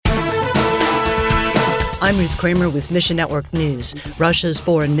I'm Ruth Kramer with Mission Network News. Russia's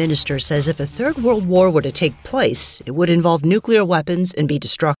foreign minister says if a third world war were to take place, it would involve nuclear weapons and be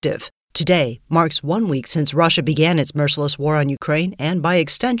destructive. Today marks 1 week since Russia began its merciless war on Ukraine and, by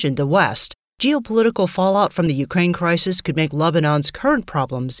extension, the West. Geopolitical fallout from the Ukraine crisis could make Lebanon's current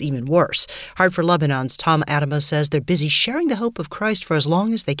problems even worse. Hard for Lebanon's Tom Adama says they're busy sharing the hope of Christ for as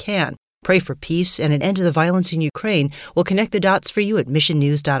long as they can. Pray for peace and an end to the violence in Ukraine. We'll connect the dots for you at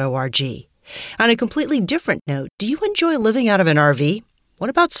missionnews.org. On a completely different note, do you enjoy living out of an RV? What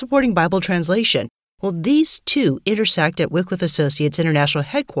about supporting Bible translation? Well, these two intersect at Wycliffe Associates International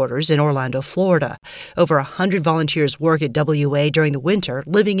Headquarters in Orlando, Florida. Over 100 volunteers work at WA during the winter,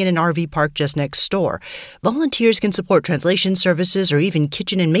 living in an RV park just next door. Volunteers can support translation services or even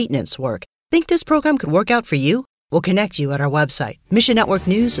kitchen and maintenance work. Think this program could work out for you? We'll connect you at our website. Mission Network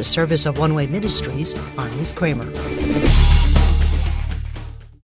News, a service of One Way Ministries. I'm Ruth Kramer.